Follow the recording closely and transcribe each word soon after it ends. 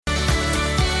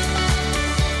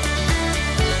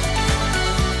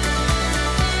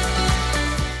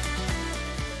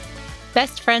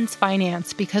Best Friends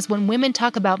Finance, because when women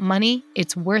talk about money,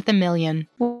 it's worth a million.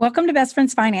 Welcome to Best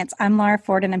Friends Finance. I'm Laura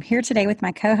Ford, and I'm here today with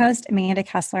my co-host, Amanda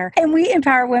Kessler. And we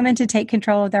empower women to take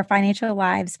control of their financial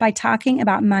lives by talking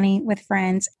about money with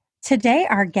friends. Today,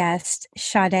 our guest,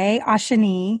 Shadé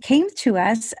Ashani, came to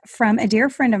us from a dear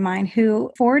friend of mine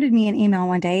who forwarded me an email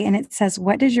one day, and it says,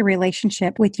 "What does your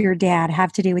relationship with your dad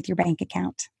have to do with your bank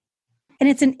account?" And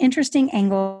it's an interesting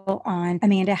angle on,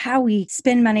 Amanda, how we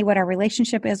spend money, what our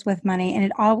relationship is with money.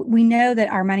 And we know that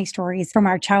our money stories from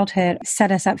our childhood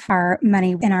set us up for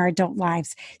money in our adult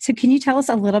lives. So can you tell us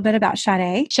a little bit about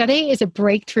Shadé? Shadé is a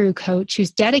breakthrough coach who's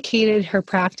dedicated her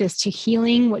practice to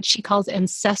healing what she calls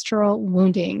ancestral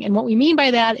wounding. And what we mean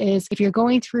by that is if you're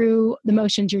going through the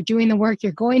motions, you're doing the work,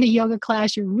 you're going to yoga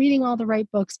class, you're reading all the right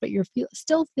books, but you're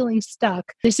still feeling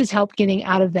stuck, this has helped getting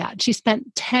out of that. She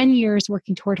spent 10 years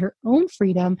working toward her own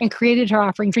freedom and created her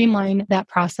offering streamline that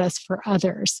process for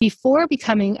others. Before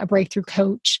becoming a breakthrough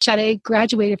coach, Shadé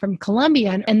graduated from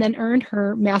Columbia and then earned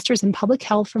her master's in public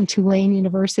health from Tulane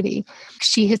University.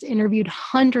 She has interviewed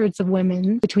hundreds of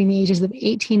women between the ages of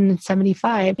 18 and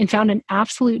 75 and found an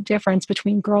absolute difference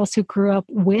between girls who grew up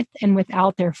with and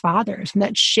without their fathers. And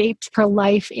that shaped her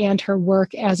life and her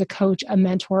work as a coach, a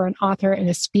mentor, an author, and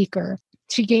a speaker.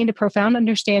 She gained a profound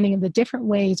understanding of the different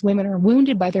ways women are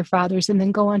wounded by their fathers and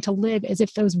then go on to live as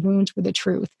if those wounds were the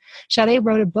truth. Shadé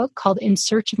wrote a book called In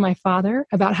Search of My Father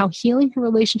about how healing her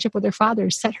relationship with her father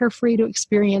set her free to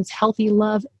experience healthy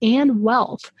love and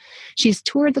wealth. She's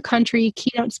toured the country,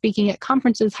 keynote speaking at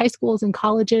conferences, high schools, and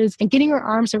colleges, and getting her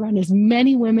arms around as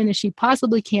many women as she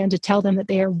possibly can to tell them that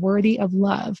they are worthy of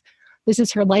love. This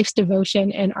is her life's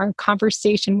devotion, and our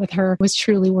conversation with her was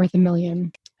truly worth a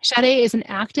million. Shadé is an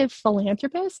active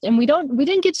philanthropist, and we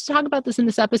didn't get to talk about this in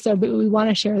this episode, but we want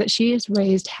to share that she has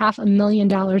raised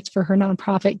 $500,000 for her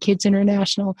nonprofit, Kids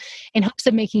International, in hopes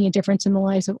of making a difference in the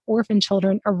lives of orphan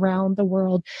children around the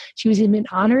world. She was even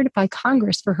honored by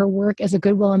Congress for her work as a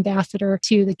Goodwill ambassador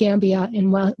to the Gambia in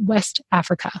West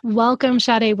Africa. Welcome,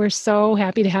 Shadé. We're so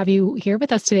happy to have you here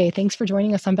with us today. Thanks for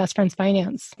joining us on Best Friends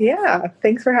Finance. Yeah,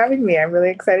 thanks for having me. I'm really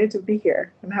excited to be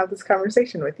here and have this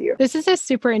conversation with you. This is a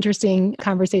super interesting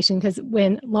conversation because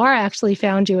when Laura actually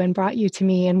found you and brought you to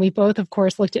me, and we both, of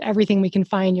course, looked at everything we can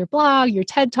find, your blog, your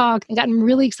TED Talk, and gotten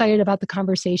really excited about the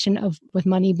conversation with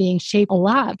money being shaped a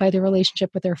lot by the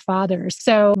relationship with their fathers.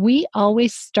 So we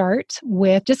always start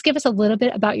with just give us a little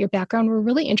bit about your background. We're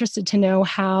really interested to know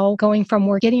how going from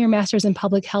getting your master's in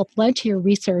public health led to your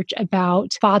research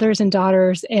about fathers and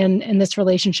daughters and this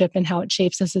relationship and how it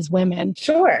shapes us as women.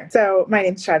 Sure. So my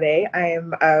name's Shadé. I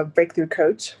am a breakthrough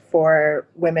coach for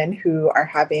women who are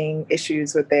having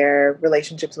issues with their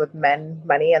relationships with men,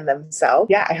 money, and themselves.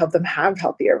 Yeah, I help them have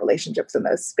healthier relationships in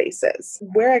those spaces.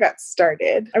 Where I got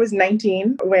started, I was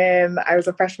 19 when I was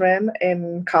a freshman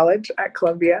in college at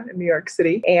Columbia in New York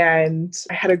City. And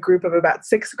I had a group of about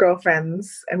 6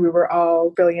 girlfriends, and we were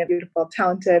all brilliant, beautiful,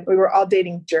 talented. We were all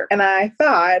dating jerks. And I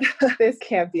thought, this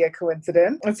can't be a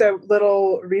coincidence. And so,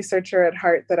 little researcher at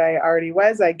heart that I already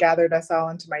was, I gathered us all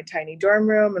into my tiny dorm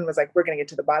room and was like, we're going to get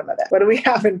to the bottom of this. What do we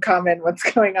have in common? What's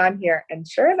going on here? And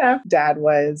sure enough, dad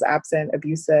was absent,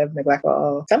 abusive,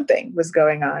 neglectful. Something was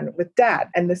going on with dad.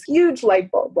 And this huge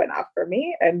light bulb went off for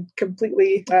me and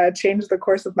completely changed the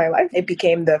course of my life. It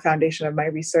became the foundation of my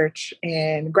research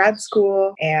in grad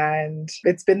school. And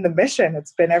it's been the mission.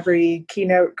 It's been every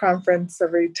keynote conference,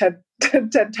 every TED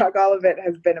Talk, all of it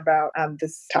has been about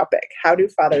this topic. How do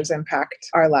fathers impact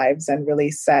our lives and really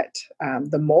set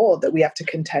the mold that we have to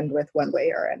contend with one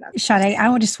way or another? Shadé,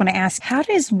 I just want to ask, how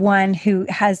does one who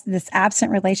has this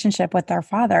absent relationship with their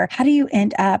father, how do you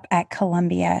end up at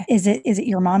Columbia? Is it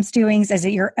your mom's doings? Is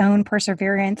it your own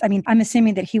perseverance? I mean, I'm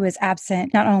assuming that he was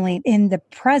absent not only in the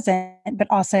present, but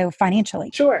also financially.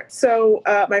 Sure. So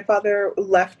my father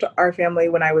left our family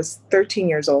when I was 13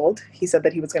 years old. He said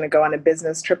that he was going to go on a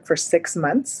business trip for 6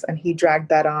 months, and he dragged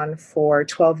that on for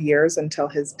 12 years until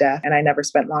his death. And I never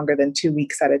spent longer than 2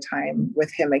 weeks at a time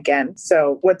with him again.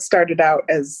 So what started out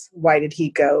as why did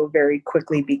he go very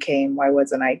quickly became why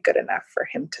wasn't I good enough for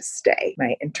him to stay?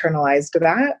 And I internalized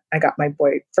that. I got my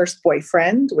first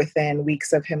boyfriend within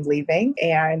weeks of him leaving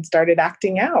and started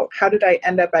acting out. How did I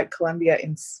end up at Columbia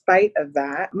in spite of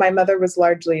that? My mother was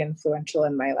largely influential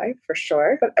in my life, for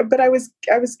sure. But I was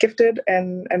gifted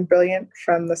and brilliant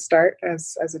from the start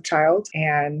as a child. child.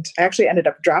 And I actually ended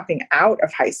up dropping out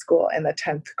of high school in the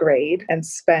 10th grade and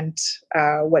spent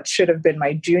what should have been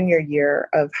my junior year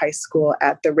of high school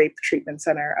at the Rape Treatment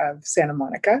Center of Santa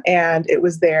Monica. And it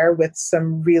was there with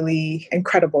some really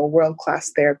incredible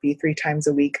world-class therapy 3 times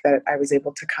a week that I was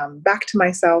able to come back to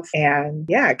myself. And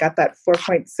yeah, I got that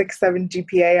 4.67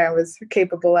 GPA I was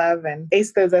capable of and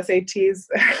aced those SATs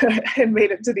and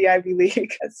made it to the Ivy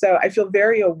League. So I feel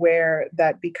very aware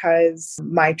that because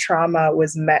my trauma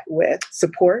was met with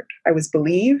support, I was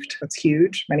believed. That's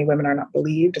huge. Many women are not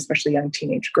believed, especially young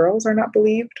teenage girls are not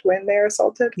believed when they're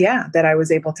assaulted. Yeah, that I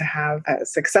was able to have a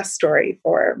success story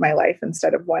for my life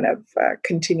instead of one of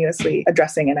continuously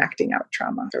addressing and acting out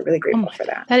trauma. So really grateful for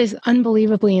that. That is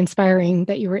unbelievably inspiring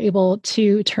that you were able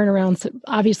to turn around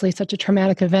obviously such a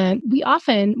traumatic event. We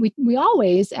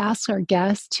always ask our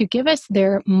guests to give us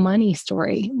their money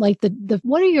story. Like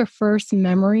what are your first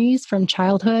memories from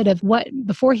childhood of what,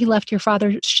 before he left, your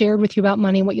father shared with you about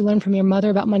money, what you learned from your mother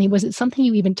about money? Was it something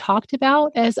you even talked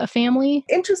about as a family?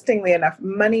 Interestingly enough,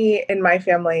 money in my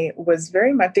family was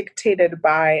very much dictated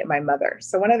by my mother.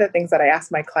 So one of the things that I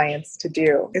ask my clients to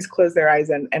do is close their eyes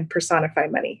and personify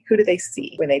money. Who do they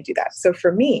see when they do that? So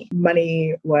for me,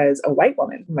 money was a white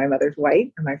woman. My mother's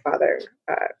white and my father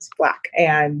is Black.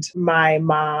 And my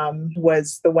mom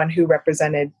was the one who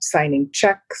represented signing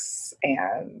checks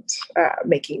and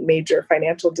making major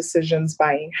financial decisions,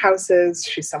 buying houses.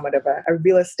 She's somewhat of a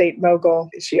real estate mogul.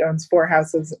 She owns 4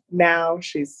 houses now.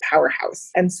 She's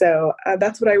powerhouse. And so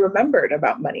that's what I remembered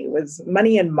about money, was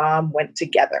money and mom went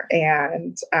together.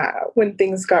 And when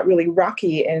things got really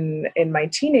rocky in my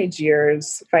teenage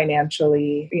years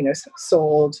financially,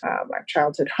 sold our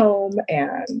childhood home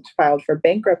and filed for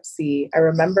bankruptcy, I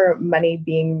remember money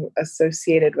being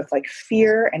associated with like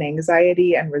fear and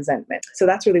anxiety and resentment. So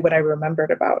that's really what I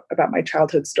remembered about my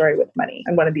childhood story with money.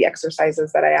 And one of the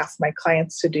exercises that I asked my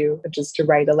clients to do, which is to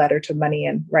write a letter to money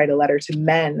and write a letter to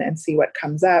men and see what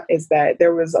comes up, is that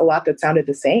there was a lot that sounded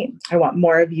the same. I want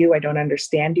more of you. I don't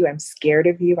understand you. I'm scared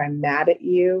of you. I'm mad at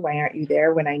you. Why aren't you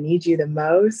there when I need you the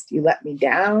most? You let me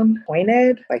down.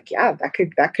 Pointed. Like, yeah,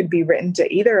 that could be written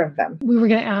to either of them. We were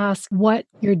going to ask what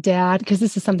your dad, because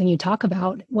this is something you talk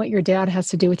about, what your dad has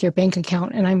to do with your bank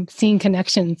account. And I'm seeing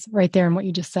connections right there in what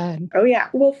you just said. Oh, yeah.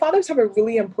 Well, fathers have a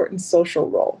really important social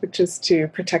role, which is to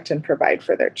protect and provide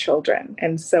for their children.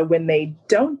 And so when they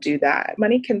don't do that,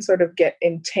 money can sort of get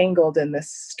entangled in this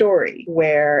story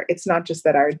where it's not just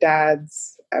that our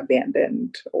dads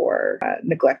abandoned or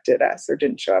neglected us or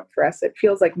didn't show up for us. It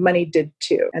feels like money did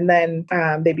too. And then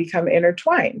they become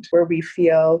intertwined where we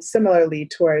feel similarly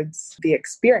towards the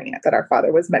experience that our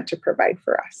father was meant to provide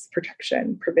for us,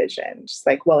 protection, provision. Just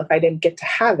like, well, if I didn't get to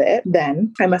have it,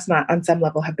 then I must not on some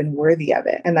level have been worthy of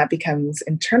it. And that becomes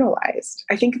internalized.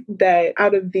 I think that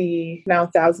out of the now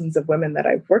thousands of women that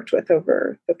I've worked with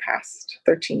over the past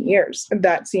 13 years,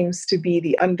 that seems to be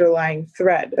the underlying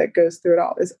thread that goes through it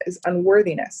all is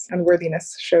unworthiness.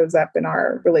 Unworthiness shows up in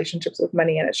our relationships with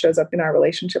money, and it shows up in our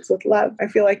relationships with love. I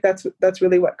feel like that's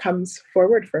really what comes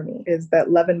forward for me, is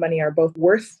that love and money are both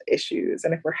worth issues.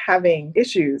 And if we're having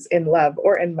issues in love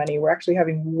or in money, we're actually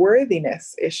having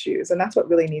worthiness issues. And that's what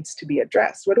really needs to be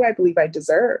addressed. What do I believe I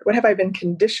deserve? What have I been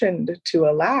conditioned to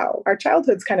allow? Our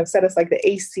childhoods kind of set us like the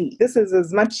AC. This is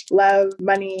as much love,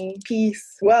 money,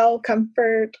 peace,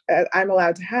 comfort as I'm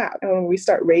allowed to have. And when we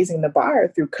start raising the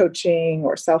bar through coaching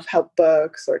or self-help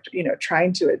books, or,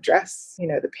 trying to address,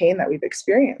 the pain that we've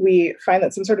experienced, we find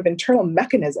that some sort of internal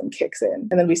mechanism kicks in,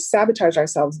 and then we sabotage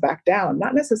ourselves back down,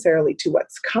 not necessarily to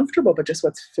what's comfortable, but just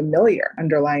what's familiar.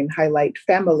 Underline, highlight,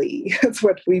 family. That's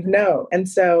what we've known. And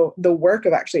so the work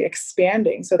of actually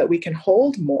expanding so that we can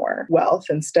hold more wealth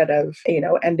instead of,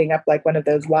 ending up like one of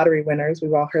those lottery winners.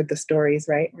 We've all heard the stories,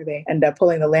 right? Where they end up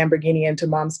pulling the Lamborghini into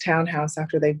mom's townhouse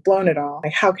after they've blown it all.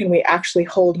 Like, how can we actually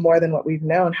hold more than what we've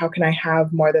known? How can I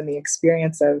have more than the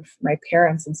experience of my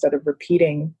parents instead of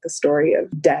repeating the story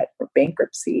of debt or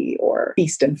bankruptcy or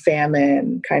feast and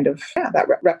famine, kind of, that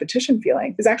repetition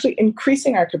feeling is actually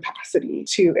increasing our capacity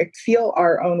to feel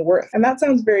our own worth. And that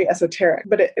sounds very esoteric,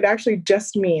 but it actually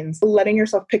just means letting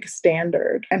yourself pick a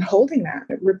standard and holding that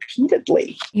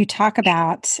repeatedly. You talk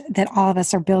about that all of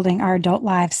us are building our adult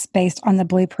lives based on the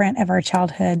blueprint of our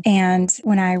childhood. And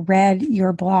when I read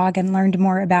your blog and learned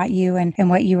more about you and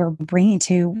what you were bringing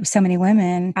to so many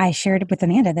women, I shared with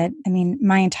Amanda that, I mean,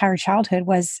 my entire childhood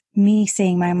was me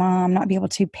seeing my mom not be able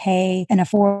to pay and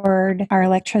afford our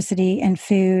electricity and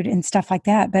food and stuff like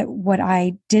that. But what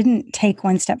I didn't take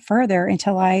one step further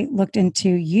until I looked into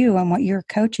you and what you're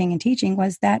coaching and teaching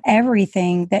was that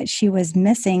everything that she was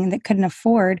missing that couldn't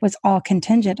afford was all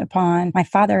contingent upon my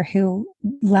father, who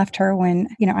left her when,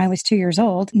 I was 2 years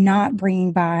old, not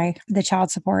bringing by the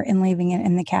child support and leaving it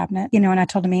in the cabinet. And I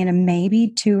told Amanda maybe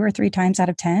 2 or 3 times out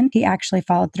of 10, he actually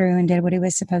followed through and did what he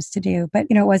was supposed to do. But,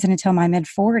 it wasn't until my mid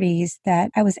 40s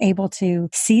that I was able to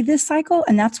see this cycle.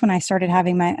 And that's when I started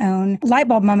having my own light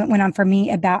bulb moment went on for me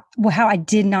about how I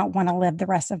did not want to live the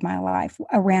rest of my life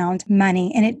around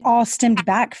money. And it all stemmed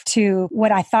back to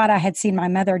what I thought I had seen my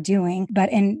mother doing. But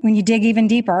when you dig even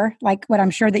deeper, like what I'm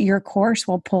sure that your course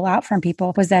will pull out from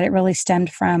people, was that it really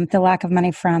stemmed from the lack of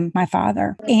money from my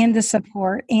father and the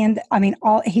support. And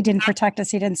he didn't protect us.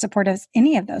 He didn't support us,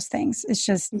 any of those things. It's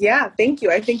just. Yeah, thank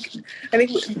you. I think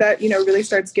that, really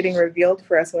starts getting revealed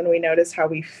for us when we notice how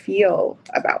we feel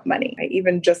about money.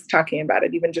 Even just talking about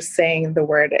it, even just saying the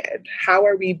word, how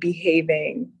are we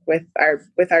behaving with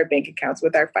our bank accounts,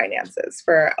 with our finances?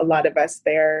 For a lot of us,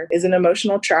 there is an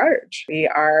emotional charge. We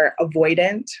are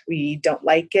avoidant. We don't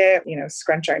like it,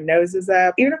 scrunch our noses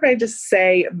up. Even if I just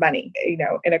say money,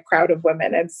 in a crowd of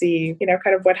women and see,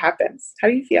 kind of what happens. How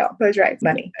do you feel? Close your eyes.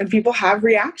 Money. And people have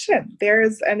reaction. There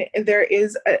is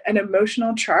an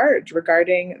emotional charge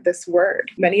regarding this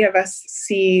word. Many of us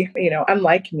see,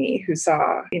 unlike me, who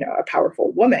saw, a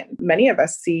powerful woman, many of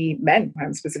us see men,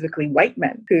 specifically white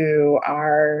men, who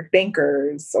are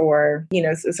bankers or,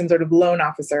 some sort of loan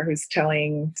officer who's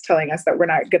telling us that we're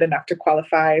not good enough to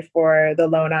qualify for the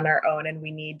loan on our own and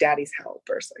we need daddy's help,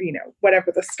 or,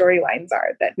 whatever the storylines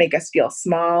are that make us feel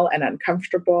small and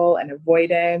uncomfortable and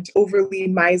avoidant, overly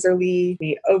miserly.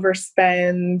 We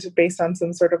overspend based on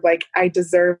some sort of like, I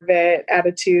deserve it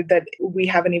attitude that we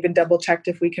haven't even double checked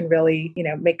if we can really,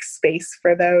 make space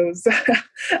for those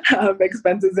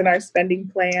expenses in our spending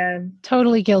plan.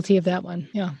 Totally guilty of that one.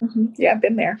 Yeah. Mm-hmm. Yeah, I've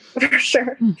been there for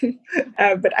sure.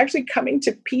 But actually coming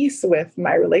to peace with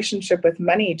my relationship with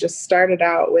money just started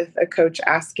out with a coach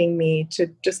asking me to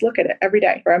just look at it every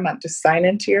day for a month. Just sign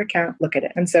into your account, look at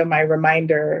it. And so my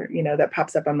reminder, that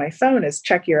pops up on my phone is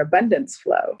check your abundance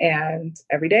flow. And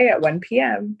every day at 1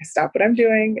 p.m., I stop what I'm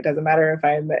doing. It doesn't matter if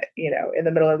I'm, in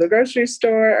the middle of the grocery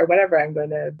store or whatever. I'm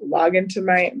going to log into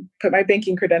put my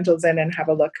banking credentials in and have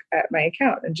a look at my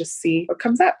account and just see what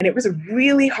comes up. And it was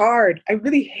really hard. I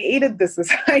really hated this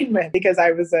assignment because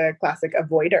I was a classic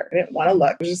avoider. I didn't want to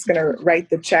look. I was just going to write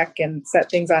the check and set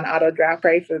things on auto draft,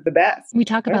 pray for the best. We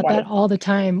talk about that all the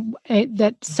time,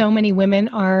 that so many women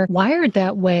are wired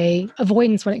that way,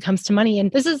 avoidance when it comes to money.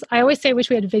 And I always say, I wish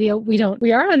we had video. We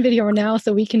are on video now,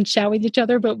 so we can chat with each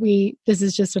other, but this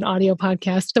is just an audio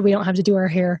podcast, so we don't have to do our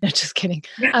hair. No, just kidding.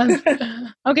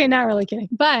 Okay, not really kidding.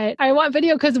 But I want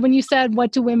video because when you said,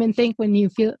 what do women think when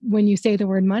you say the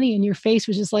word money, and your face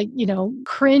was just like,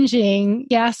 cringing,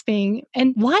 gasping.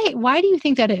 And why do you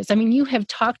think that is? I mean, you have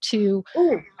talked to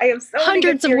I have so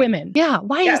hundreds of women. Yeah.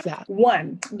 Why is that?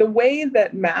 One, the way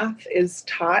that math is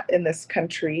taught in this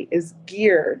country is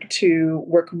geared to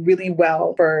work really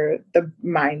well for the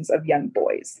minds of young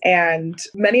boys. And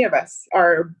many of us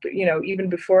are, even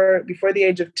before the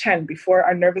age of 10, before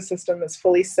our nervous system is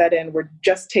fully set in, we're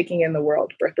just taking in the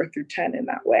world birth through 10 in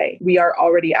that way. We are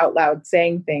already out loud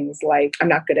saying things like, I'm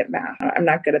not good at math. I'm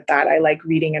not good at that. I like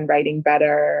reading and writing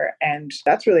better. And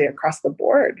that's really across the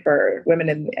board for women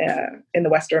in the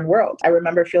Western world. I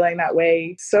remember feeling that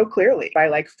way so clearly by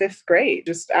like 5th grade,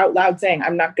 just out loud saying,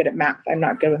 I'm not good at math. I'm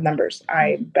not good with numbers.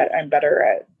 I'm better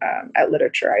at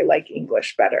literature. I like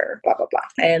English better, blah, blah, blah.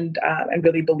 And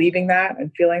really believing that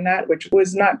and feeling that, which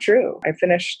was not true. I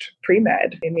finished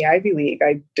pre-med in the Ivy League.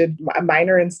 I did a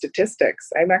minor in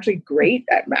statistics. I'm actually great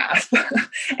at math.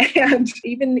 And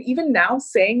even now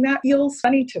saying that feels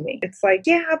funny to me. It's like,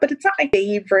 yeah, but it's not my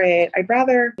favorite. I'd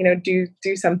rather,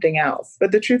 do something else.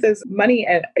 But the truth is money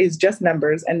is just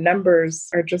numbers, and numbers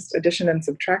are just addition and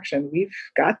subtraction. We've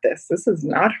got this. This is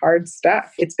not hard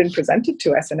stuff. It's been presented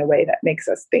to us in a way that makes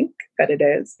us think that it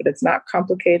is, but it's not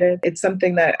complicated. It's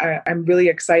something that I'm really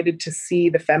excited to see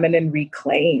the feminine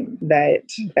reclaim, that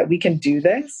we can do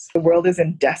this. The world is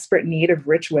in desperate need of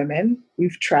rich women.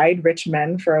 We've tried rich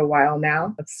men for a while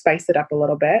now. Let's spice it up a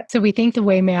little bit. So we think the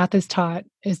way math is taught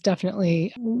is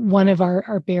definitely one of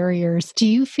our barriers. Do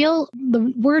you feel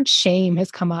the word shame has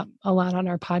come up a lot on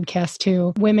our podcast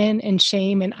too? Women and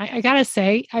shame. And I gotta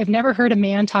say, I've never heard a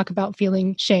man talk about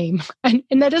feeling shame. And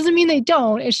that doesn't mean they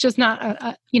don't. It's just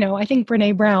not I think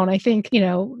Brene Brown, I think,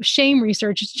 shame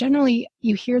research is generally,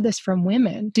 you hear this from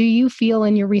women. Do you feel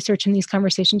in your research and these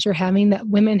conversations you're having that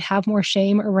women have more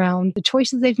shame around the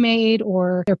choices they've made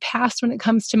or their past when it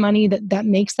comes to money, that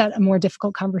makes that a more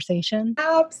difficult conversation?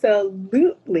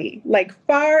 Absolutely. Like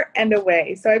far and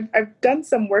away. So I've done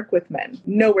some work with men,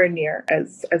 nowhere near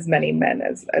as many men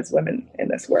as women in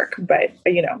this work. But,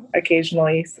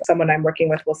 occasionally someone I'm working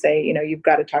with will say, you've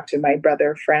got to talk to my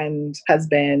brother, friend,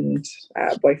 husband,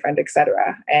 boyfriend,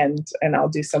 etc. And I'll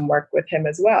do some work with him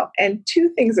as well. And two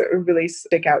things that really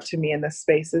stick out to me in this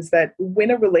space is that when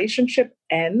a relationship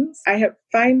ends, I have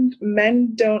find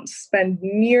men don't spend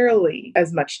nearly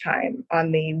as much time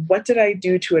on the what did I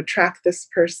do to attract this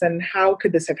person? How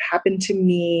could this have happened to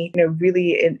me?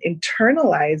 Really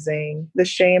internalizing the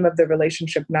shame of the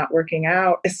relationship not working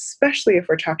out, especially if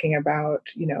we're talking about,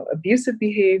 abusive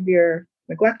behavior,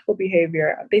 neglectful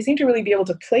behavior. They seem to really be able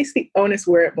to place the onus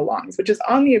where it belongs, which is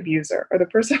on the abuser or the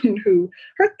person who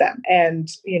hurt them, and,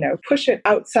 push it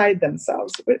outside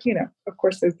themselves. But, of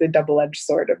course, there's the double-edged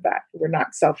sword of that. We're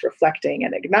not self-reflecting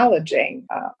and acknowledging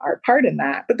our part in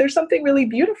that. But there's something really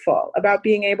beautiful about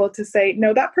being able to say,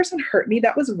 no, that person hurt me.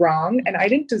 That was wrong. And I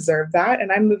didn't deserve that.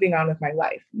 And I'm moving on with my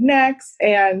life. Next.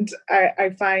 And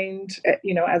I find,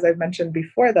 as I've mentioned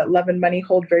before, that love and money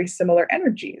hold very similar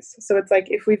energies. So it's like,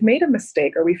 if we've made a mistake,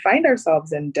 or we find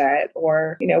ourselves in debt,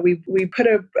 or, we put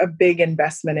a big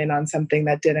investment in on something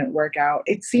that didn't work out,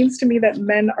 it seems to me that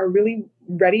men are really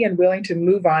ready and willing to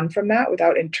move on from that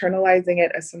without internalizing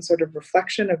it as some sort of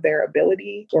reflection of their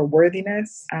ability or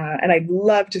worthiness. And I'd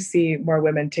love to see more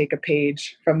women take a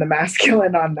page from the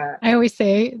masculine on that. I always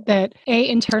say that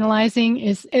internalizing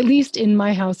is, at least in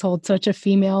my household, such a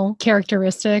female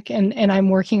characteristic. And I'm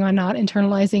working on not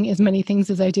internalizing as many things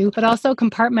as I do, but also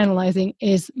compartmentalizing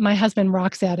is my husband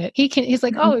rocks at it. He's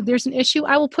like, oh, there's an issue.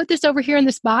 I will put this over here in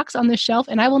this box on this shelf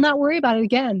and I will not worry about it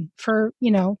again for,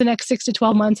 the next 6 to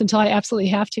 12 months until I absolutely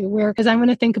have to, because I'm going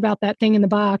to think about that thing in the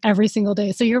box every single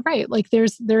day. So you're right. Like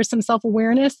there's some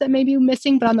self-awareness that may be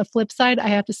missing, but on the flip side, I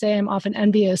have to say I'm often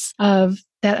envious of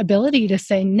that ability to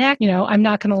say, next, I'm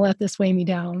not going to let this weigh me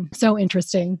down. So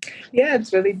interesting. Yeah,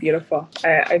 it's really beautiful.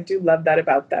 I do love that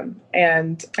about them.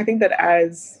 And I think that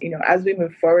as we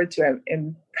move forward to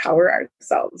empower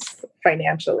ourselves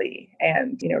financially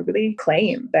and, really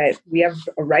claim that we have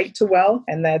a right to wealth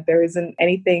and that there isn't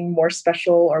anything more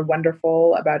special or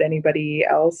wonderful about anybody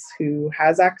else who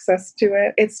has access to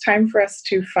it, it's time for us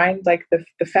to find like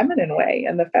the feminine way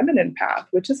and the feminine path,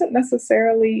 which isn't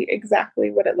necessarily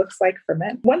exactly what it looks like for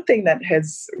men. One thing that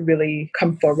has really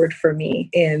come forward for me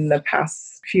in the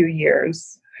past few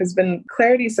years has been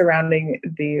clarity surrounding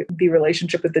the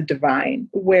relationship with the divine,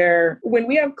 where when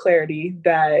we have clarity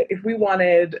that if we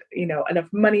wanted, enough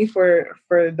money for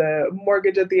the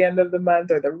mortgage at the end of the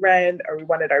month or the rent, or we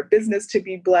wanted our business to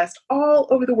be blessed all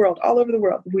over the world,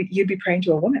 you'd be praying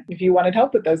to a woman if you wanted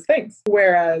help with those things.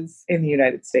 Whereas in the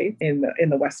United States, in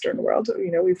the Western world,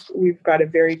 we've got a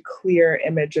very clear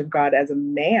image of God as a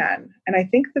man. And I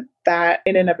think that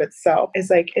in and of itself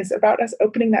is about us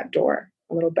opening that door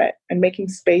a little bit and making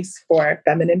space for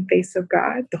feminine face of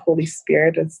God. The Holy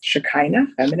Spirit is Shekinah,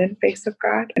 feminine face of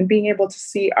God, and being able to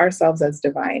see ourselves as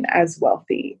divine, as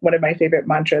wealthy. One of my favorite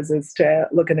mantras is to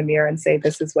look in the mirror and say,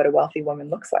 this is what a wealthy woman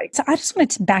looks like. So I just wanted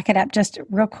to back it up just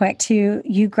real quick to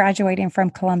you graduating from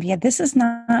Columbia. This is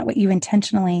not what you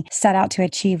intentionally set out to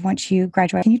achieve once you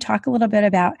graduated. Can you talk a little bit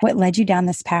about what led you down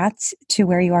this path to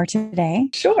where you are today?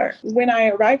 Sure. When I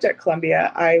arrived at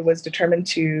Columbia, I was determined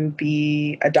to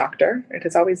be a doctor. It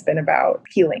has always been about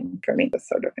healing for me, this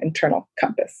sort of internal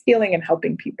compass, healing and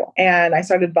helping people. And I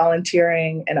started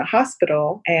volunteering in a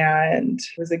hospital, and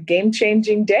it was a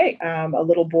game-changing day. A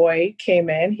little boy came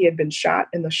in. He had been shot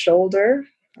in the shoulder.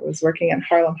 I was working at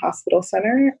Harlem Hospital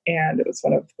Center, and it was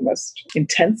one of the most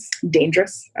intense,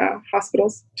 dangerous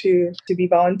hospitals to be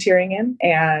volunteering in.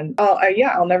 And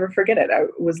I'll never forget it. I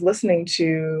was listening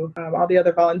to all the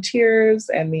other volunteers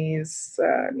and these,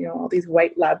 all these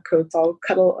white lab coats all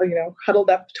huddled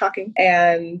up talking.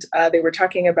 And they were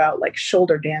talking about like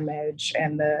shoulder damage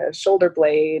and the shoulder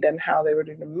blade and how they were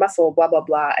doing muscle, blah, blah,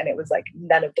 blah. And it was like,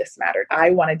 none of this mattered. I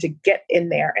wanted to get in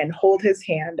there and hold his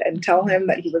hand and tell him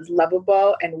that he was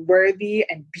lovable and worthy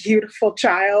and beautiful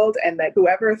child, and that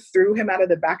whoever threw him out of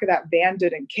the back of that van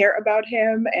didn't care about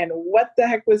him. And what the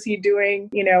heck was he doing,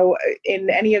 in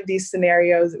any of these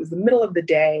scenarios? It was the middle of the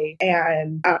day.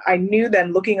 And I knew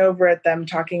then, looking over at them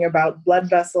talking about blood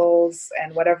vessels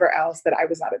and whatever else, that I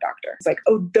was not a doctor. It's like,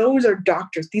 oh, those are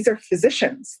doctors. These are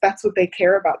physicians. That's what they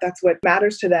care about. That's what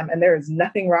matters to them. And there is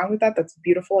nothing wrong with that. That's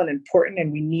beautiful and important.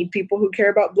 And we need people who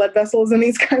care about blood vessels in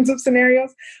these kinds of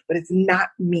scenarios, but it's not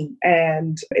me. And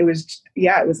And it was,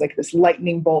 it was like this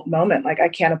lightning bolt moment. Like, I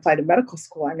can't apply to medical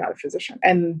school. I'm not a physician.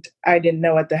 And I didn't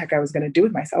know what the heck I was going to do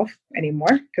with myself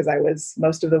anymore, because I was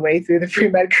most of the way through the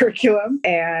pre-med curriculum.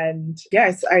 And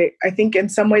yes, I think in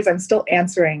some ways I'm still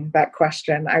answering that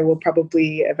question. I will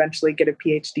probably eventually get a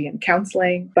PhD in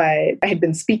counseling, but I had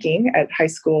been speaking at high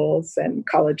schools and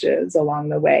colleges along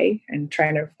the way and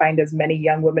trying to find as many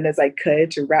young women as I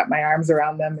could to wrap my arms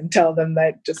around them and tell them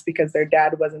that just because their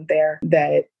dad wasn't there,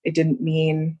 that it didn't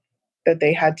mean that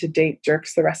they had to date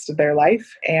jerks the rest of their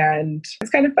life. And it's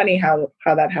kind of funny how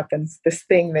that happens. This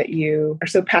thing that you are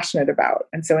so passionate about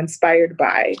and so inspired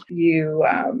by, you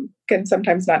can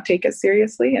sometimes not take it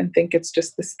seriously and think it's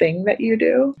just this thing that you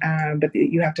do. But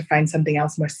you have to find something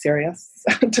else more serious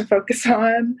to focus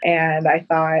on. And I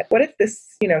thought, what if this,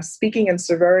 speaking in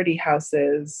sorority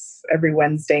houses every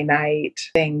Wednesday night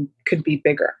thing could be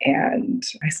bigger? And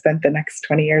I spent the next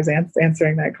 20 years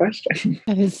answering that question.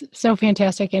 That is so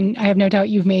fantastic. And I have no doubt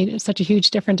you've made such a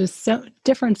huge difference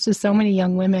to so many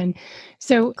young women.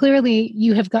 So clearly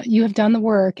you have done the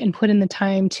work and put in the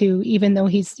time to, even though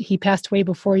he passed away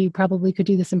before you probably could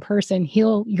do this in person,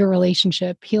 heal your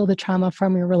relationship, heal the trauma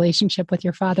from your relationship with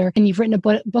your father. And you've written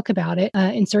a book about it,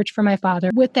 In Search for My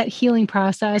Father. With that healing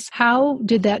process, how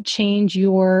did that change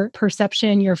your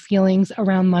perception, your feelings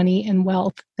around money and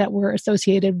wealth that were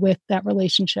associated with that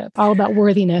relationship? All about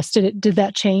worthiness. Did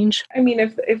that change? I mean,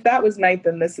 if that was night,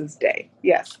 then this is day.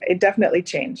 Yes, it definitely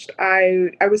changed. I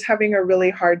was having a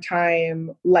really hard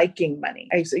time liking money.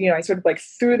 I sort of like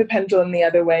threw the pendulum the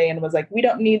other way and was like, we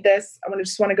don't need this. I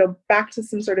just want to go back to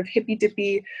some sort of hippy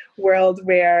dippy world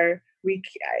where we,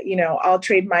 I'll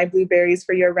trade my blueberries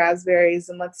for your raspberries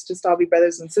and let's just all be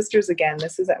brothers and sisters again.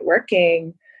 This isn't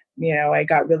working. I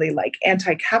got really like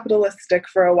anti-capitalistic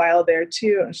for a while there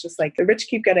too. It's just like the rich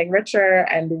keep getting richer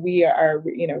and we are,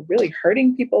 really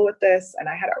hurting people with this. And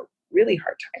I had a really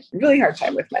hard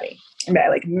time with money. I mean, I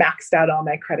like maxed out all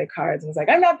my credit cards and was like,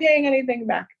 I'm not paying anything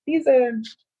back. These are,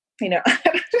 I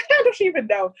don't even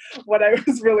know what I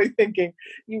was really thinking.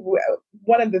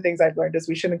 One of the things I've learned is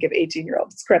we shouldn't give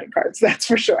 18-year-olds credit cards. That's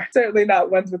for sure. Certainly not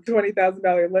ones with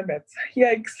 $20,000 limits.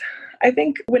 Yikes. I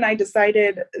think when I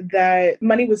decided that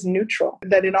money was neutral,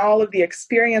 that in all of the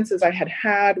experiences I had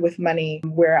had with money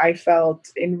where I felt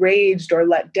enraged or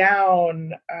let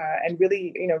down and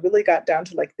really got down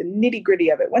to like the nitty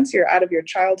gritty of it. Once you're out of your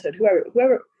childhood,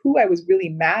 who I was really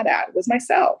mad at was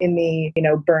myself in the,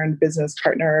 burned business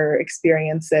partner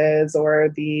experiences or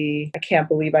I can't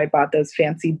believe I bought those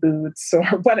fancy boots or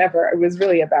whatever. It was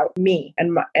really about me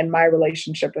and my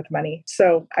relationship with money.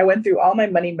 So I went through all my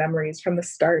money memories from the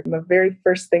start. And the very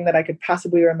first thing that I could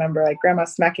possibly remember, like grandma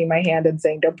smacking my hand and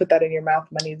saying, don't put that in your mouth.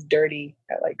 Money's dirty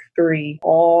at like 3,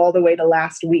 all the way to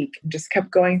last week. Just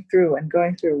kept going through.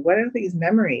 What are these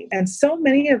memories? And so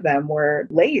many of them were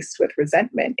laced with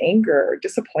resentment, anger,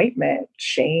 disappointment,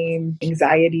 shame,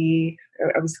 anxiety.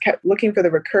 I was kept looking for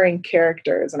the recurring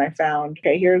characters and I found,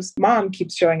 okay, here's mom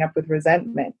keeps showing up with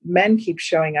resentment. Men keep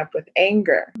showing up with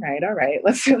anger, right? All right,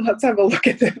 let's have a look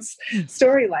at this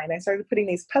storyline. I started putting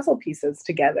these puzzle pieces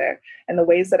together and the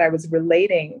ways that I was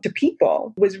relating to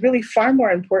people was really far more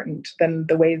important than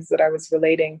the ways that I was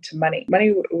relating to money.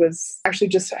 Money was actually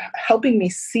just helping me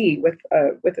see with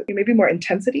maybe more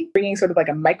intensity, bringing sort of like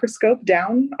a microscope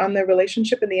down on the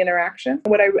relationship and the interaction.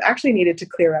 What I actually needed to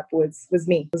clear up was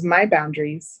me, was my boundaries.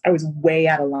 I was way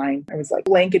out of line. I was like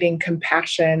blanketing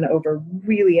compassion over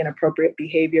really inappropriate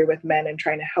behavior with men and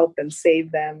trying to help them,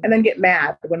 save them, and then get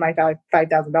mad when my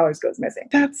 $5,000 goes missing.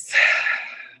 That's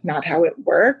not how it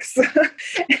works.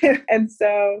 And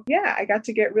so, I got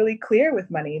to get really clear with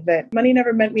money that money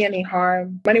never meant me any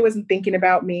harm. Money wasn't thinking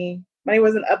about me. Money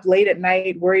wasn't up late at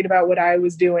night, worried about what I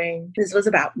was doing. This was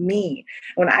about me.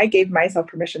 When I gave myself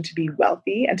permission to be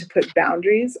wealthy and to put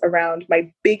boundaries around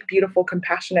my big, beautiful,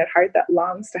 compassionate heart that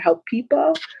longs to help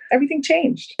people, everything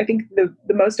changed. I think the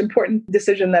most important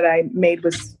decision that I made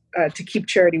was to keep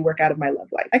charity work out of my love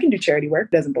life. I can do charity work.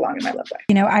 It doesn't belong in my love life.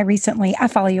 I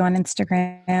follow you on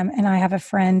Instagram and I have a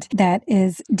friend that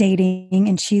is dating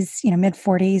and she's,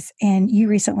 mid-40s. And you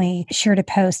recently shared a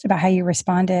post about how you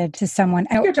responded to someone.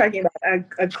 You're talking about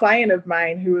a client of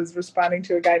mine who was responding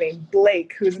to a guy named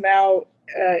Blake, who's now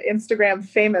Instagram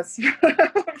famous for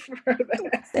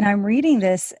this. And I'm reading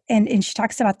this and she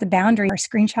talks about the boundary or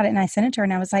screenshot it and I sent it to her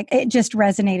and I was like, it just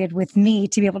resonated with me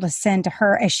to be able to send to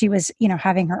her as she was,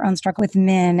 having her own struggle with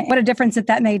men. What a difference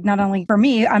that made not only for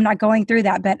me, I'm not going through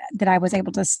that, but that I was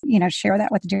able to, share that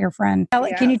with a dear friend.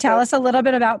 Can you tell us a little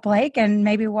bit about Blake and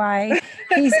maybe why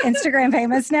he's Instagram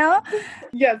famous now?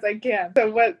 Yes, I can.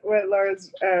 So what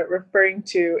Laura's referring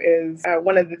to is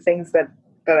one of the things that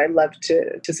that I love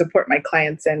to support my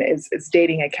clients in is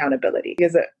dating accountability.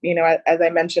 Because, as I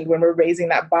mentioned, when we're raising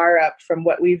that bar up from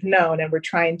what we've known and we're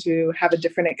trying to have a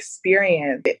different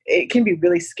experience, it can be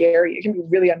really scary. It can be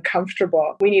really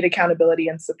uncomfortable. We need accountability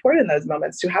and support in those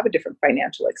moments to have a different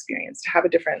financial experience, to have a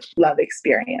different love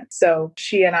experience. So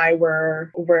she and I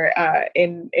were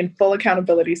in full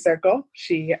accountability circle.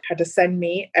 She had to send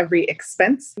me every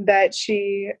expense that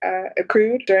she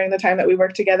accrued during the time that we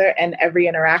worked together and every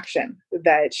interaction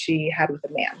that she had with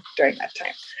a man during that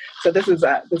time. So this is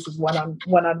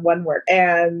one-on-one work.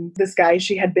 And this guy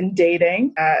she had been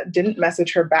dating didn't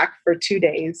message her back for 2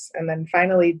 days, and then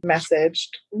finally messaged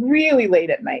really late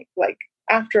at night, like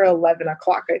after 11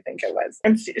 o'clock, I think it was.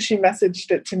 And she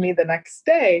messaged it to me the next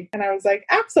day. And I was like,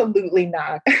 absolutely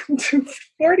not.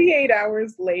 48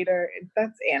 hours later,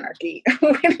 that's anarchy.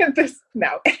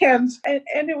 No. And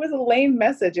it was a lame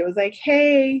message. It was like,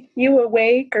 hey, you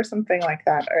awake or something like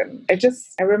that. And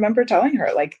I remember telling her,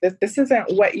 like, this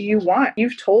isn't what you want.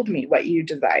 You've told me what you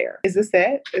desire. Is this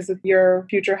it? Is it your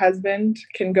future husband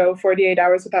can go 48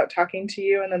 hours without talking to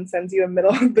you and then sends you a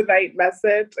middle of the night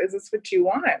message? Is this what you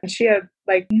want? And she had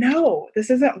like, no,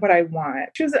 this isn't what I want.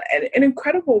 She was an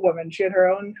incredible woman. She had her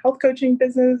own health coaching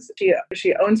business.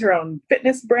 She owns her own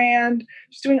fitness brand.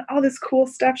 She's doing all this cool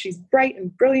stuff. She's bright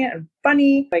and brilliant and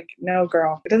funny. Like, no,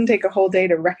 girl, it doesn't take a whole day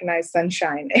to recognize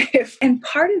sunshine. And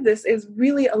part of this is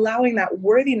really allowing that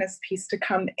worthiness piece to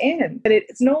come in. That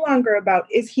it's no longer about,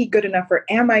 is he good enough or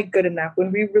am I good enough?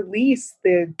 When we release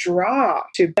the draw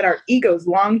that our egos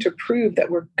long to prove that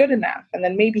we're good enough, and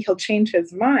then maybe he'll change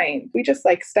his mind. We just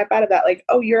like step out of that, like,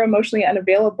 oh, you're emotionally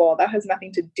unavailable. That has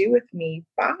nothing to do with me.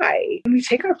 Bye. And we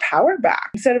take our power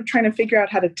back. Instead of trying to figure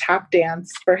out how to tap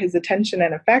dance for his attention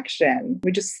and affection,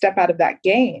 we just step out of that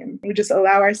game. We just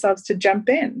allow ourselves to jump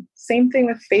in. Same thing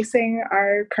with facing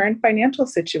our current financial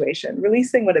situation,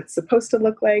 releasing what it's supposed to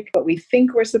look like, what we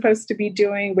think we're supposed to be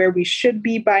doing, where we should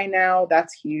be by now.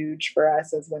 That's huge for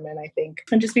us as women, I think.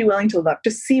 And just be willing to look,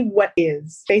 just see what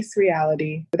is, face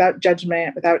reality without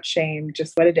judgment, without shame,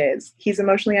 just what it is. He's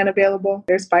emotionally unavailable.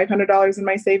 There's $500 in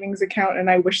my savings account and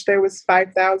I wish there was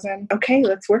 5,000. Okay,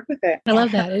 let's work with it. I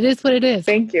love that. It is what it is.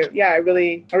 Thank you. Yeah, I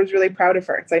was really proud of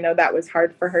her because I know that was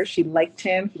hard for her. She liked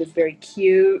him. He was very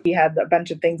cute. He had a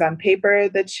bunch of things on paper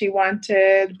that she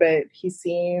wanted, but he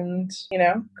seemed,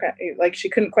 like she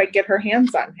couldn't quite get her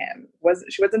hands on him.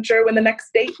 She wasn't sure when the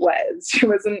next date was. She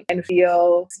wasn't and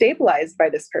feel stabilized by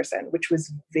this person, which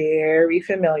was very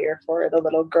familiar for the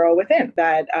little girl within.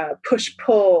 That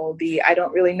push-pull, the I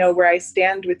don't really know where I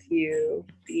stand with you,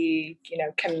 the,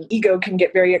 ego can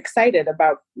get very excited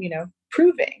about,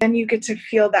 proving. Then you get to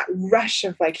feel that rush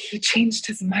of like, he changed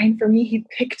his mind for me. He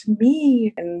picked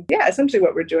me. And yeah, essentially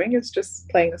what we're doing is just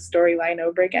playing the storyline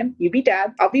over again. You be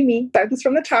dad, I'll be me. Start this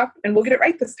from the top and we'll get it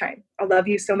right this time. I'll love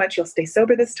you so much. You'll stay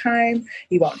sober this time.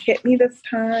 You won't hit me this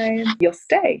time. You'll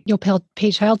stay. You'll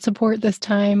pay child support this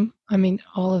time. I mean,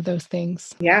 all of those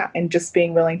things. Yeah. And just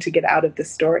being willing to get out of the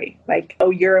story. Like, oh,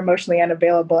 you're emotionally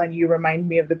unavailable and you remind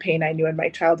me of the pain I knew in my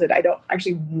childhood. I don't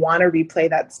actually want to replay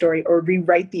that story or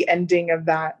rewrite the ending of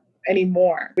that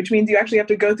anymore, which means you actually have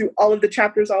to go through all of the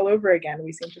chapters all over again.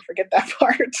 We seem to forget that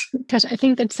part. Gosh, I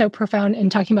think that's so profound in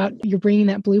talking about you're bringing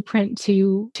that blueprint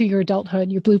to your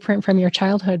adulthood, your blueprint from your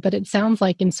childhood. But it sounds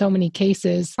like in so many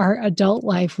cases, our adult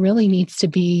life really needs to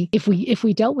be, if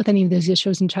we dealt with any of those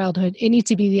issues in childhood, it needs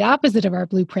to be the opposite of our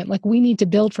blueprint. Like we need to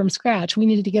build from scratch. We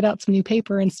needed to get out some new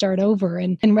paper and start over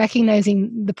and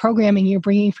recognizing the programming you're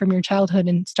bringing from your childhood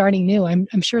and starting new. I'm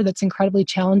sure that's incredibly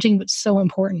challenging, but so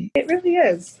important. It really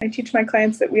is. I teach my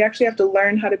clients that we actually have to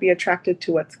learn how to be attracted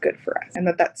to what's good for us, and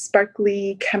that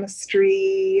sparkly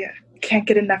chemistry, can't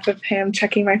get enough of him,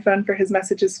 checking my phone for his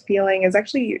messages feeling is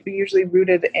actually usually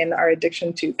rooted in our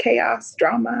addiction to chaos,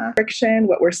 drama, friction.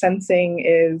 What we're sensing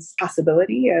is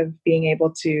possibility of being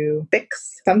able to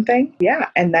fix something. Yeah.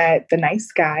 And that the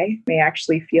nice guy may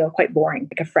actually feel quite boring,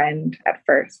 like a friend at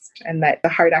first, and that the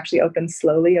heart actually opens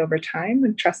slowly over time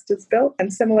and trust is built.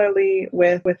 And similarly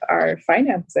with our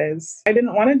finances, I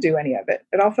didn't want to do any of it.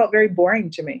 It all felt very boring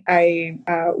to me. I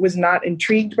was not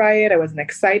intrigued by it. I wasn't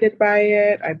excited by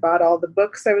it. I bought all the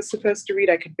books I was supposed to read.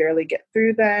 I could barely get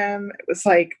through them. It was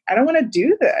like, I don't want to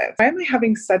do this. Why am I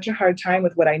having such a hard time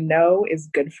with what I know is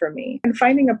good for me? And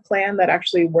finding a plan that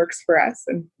actually works for us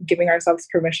and giving ourselves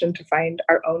permission to find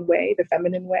our own way, the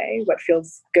feminine way, what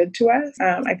feels good to us,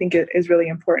 I think it is really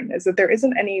important, is that there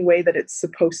isn't any way that it's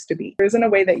supposed to be. There isn't a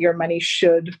way that your money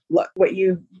should look. What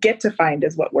you get to find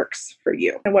is what works for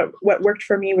you. And what worked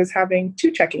for me was having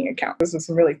 2 checking accounts. This was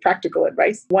some really practical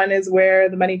advice. One is where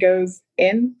the money goes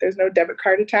in. There's no debit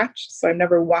card attached. So I'm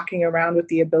never walking around with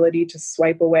the ability to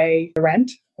swipe away the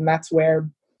rent. And that's where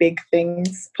big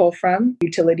things pull from: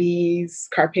 utilities,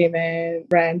 car payment,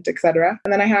 rent, etc.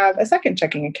 And then I have a second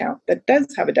checking account that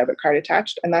does have a debit card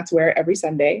attached. And that's where every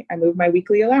Sunday I move my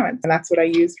weekly allowance. And that's what I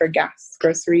use for gas,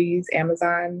 groceries,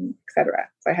 Amazon, etc.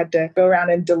 So I had to go around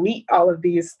and delete all of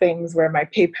these things where my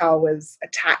PayPal was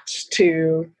attached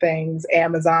to things,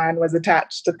 Amazon was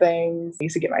attached to things. I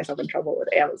used to get myself in trouble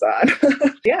with Amazon.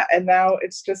 Yeah. And now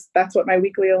it's just, that's what my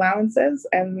weekly allowance is.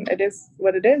 And it is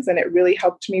what it is. And it really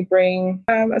helped me bring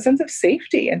a sense of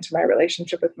safety into my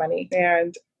relationship with money.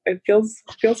 And it feels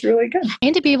really good.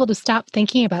 And to be able to stop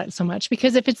thinking about it so much,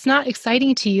 because if it's not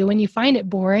exciting to you and you find it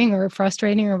boring or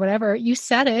frustrating or whatever, you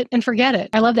set it and forget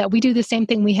it. I love that. We do the same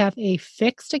thing. We have a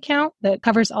fixed account that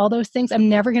covers all those things. I'm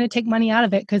never going to take money out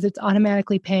of it because it's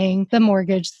automatically paying the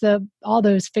mortgage, all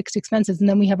those fixed expenses. And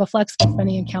then we have a flexible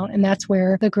spending account, and that's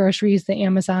where the groceries, the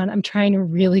Amazon. I'm trying to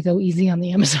really go easy on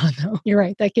the Amazon though. You're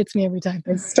right. That gets me every time.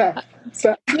 It's tough.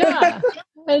 Yeah.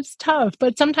 It's tough,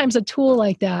 but sometimes a tool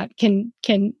like that can,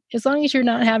 as long as you're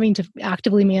not having to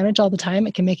actively manage all the time,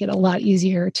 it can make it a lot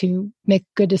easier to make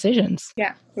good decisions.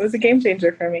 Yeah, it was a game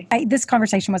changer for me. This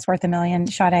conversation was worth $1 million,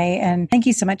 Shadé, and thank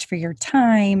you so much for your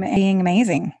time and being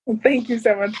amazing. Well, thank you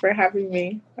so much for having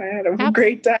me. I had a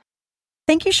great time.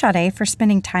 Thank you, Shadé, for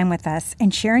spending time with us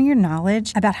and sharing your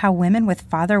knowledge about how women with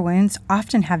father wounds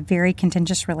often have very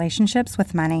contentious relationships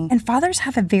with money. And fathers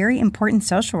have a very important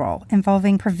social role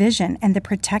involving provision and the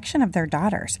protection of their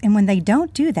daughters. And when they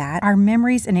don't do that, our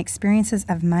memories and experiences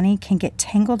of money can get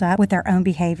tangled up with our own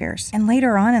behaviors. And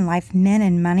later on in life, men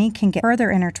and money can get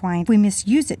further intertwined. We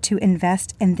misuse it to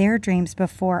invest in their dreams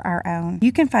before our own.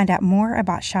 You can find out more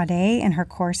about Shadé and her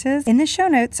courses in the show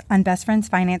notes on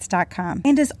bestfriendsfinance.com.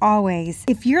 And as always,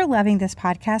 if you're loving this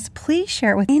podcast, please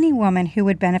share it with any woman who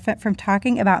would benefit from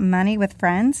talking about money with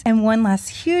friends. And one last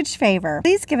huge favor,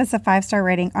 please give us a 5-star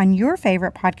rating on your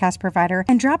favorite podcast provider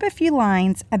and drop a few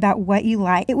lines about what you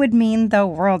like. It would mean the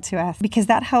world to us because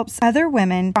that helps other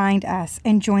women find us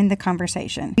and join the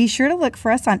conversation. Be sure to look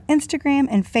for us on Instagram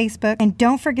and Facebook, and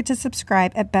don't forget to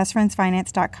subscribe at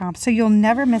bestfriendsfinance.com so you'll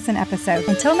never miss an episode.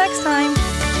 Until next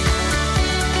time.